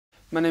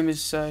My name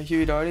is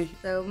Hughie Doherty.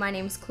 So my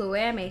name's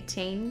Chloe, I'm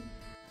 18.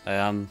 I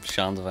am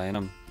Sean Devine,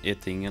 I'm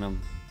 18 and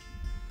I'm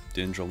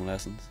doing drum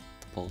lessons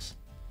at the Pulse.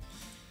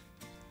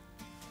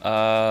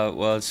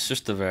 Well, it's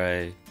just a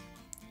very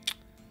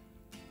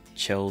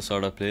chill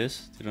sort of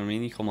place, do you know what I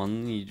mean? You come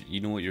on,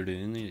 you know what you're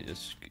doing,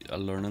 it's a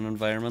learning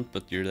environment,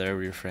 but you're there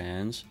with your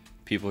friends.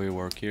 People who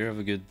work here have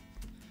a good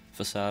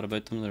facade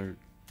about them, they're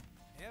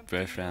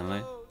very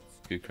friendly,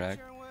 good crack.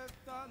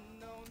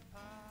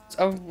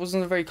 I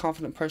wasn't a very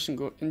confident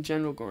person in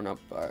general growing up.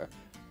 I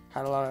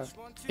had a lot of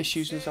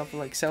issues and stuff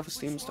like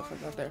self-esteem and stuff like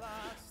that there.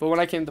 But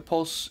when I came to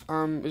Pulse,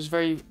 it was a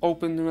very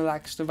open and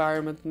relaxed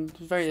environment and it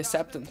was very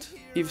accepting,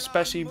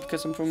 especially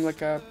because I'm from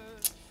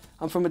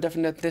a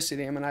different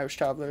ethnicity. I'm an Irish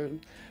traveller.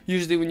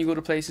 Usually when you go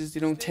to places, they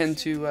don't tend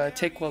to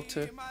take well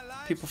to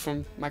people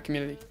from my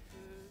community.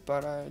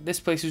 But this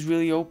place is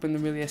really open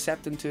and really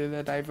accepting to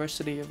the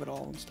diversity of it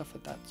all and stuff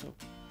like that. So.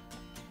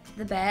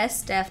 The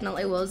best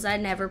definitely was I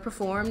never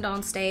performed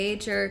on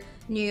stage or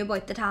knew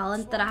about the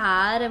talent that I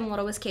had and what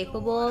I was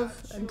capable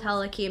of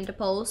until I came to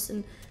Pulse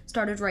and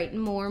started writing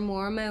more and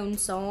more of my own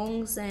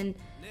songs, and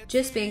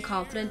just being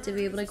confident to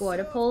be able to go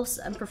out of Pulse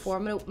and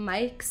perform at open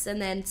mics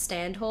and then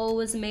stand hall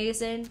was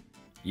amazing.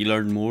 You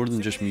learn more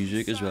than just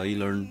music as well, you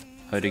learn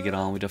how to get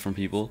on with different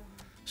people,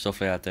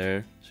 stuff like that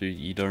there, so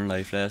you learn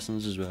life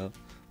lessons as well,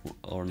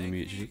 or in the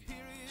music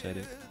side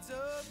of it.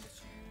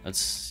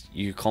 It's,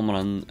 you're coming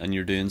in and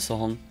you're doing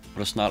something,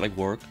 but it's not like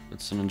work,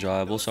 it's an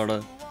enjoyable sort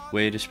of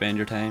way to spend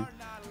your time,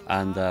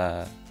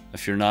 and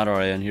if you're not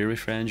already in here with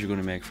friends, you're going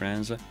to make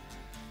friends,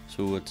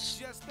 so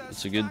it's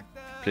a good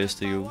place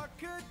to go,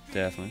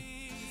 definitely.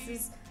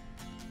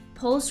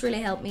 Pulse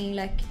really helped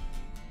me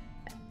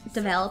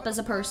develop as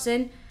a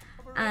person,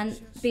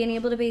 and being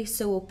able to be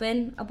so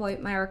open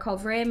about my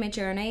recovery and my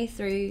journey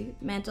through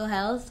mental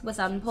health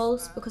within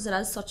Pulse, because it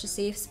is such a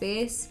safe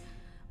space,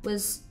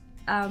 was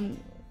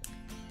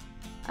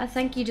I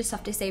think you just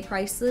have to say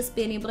priceless.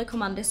 Being able to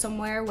come into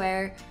somewhere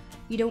where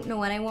you don't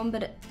know anyone,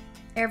 but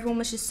everyone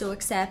was just so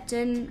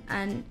accepting,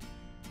 and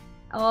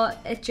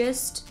it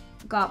just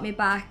got me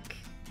back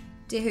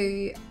to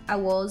who I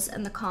was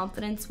and the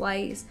confidence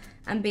wise,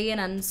 and being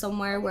in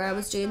somewhere where I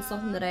was doing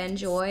something that I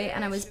enjoy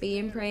and I was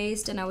being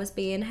praised and I was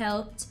being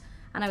helped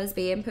and I was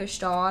being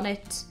pushed on.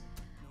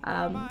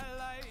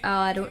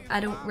 I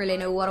don't really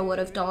know what I would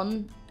have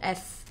done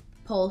if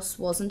Pulse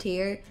wasn't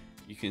here.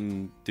 You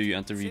can do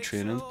interview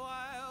training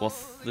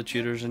with the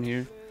tutors in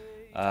here,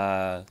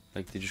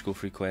 like they just go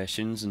through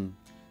questions and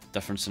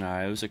different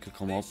scenarios that could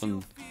come up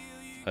and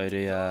how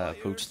to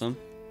approach them.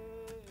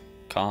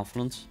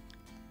 Confidence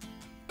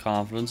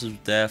has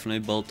definitely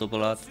built up a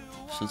lot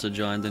since I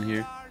joined in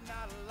here,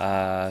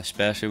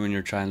 especially when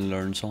you're trying to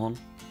learn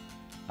something,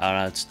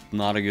 and it's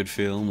not a good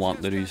feeling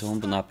wanting to do something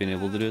but not being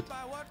able to do it,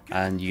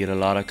 and you get a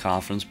lot of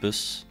confidence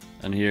boosts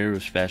in here,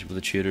 especially with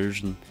the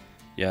tutors, and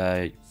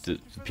yeah, the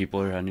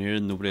people who are in here,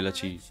 nobody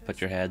lets you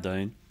put your head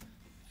down.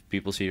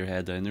 People see your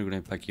head down, they're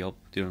going to pick you up,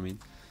 do you know what I mean?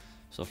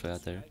 Stuff like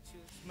that there.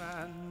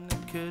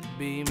 It could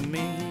be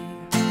me.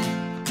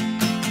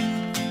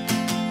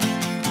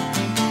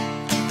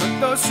 But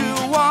those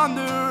who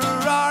wander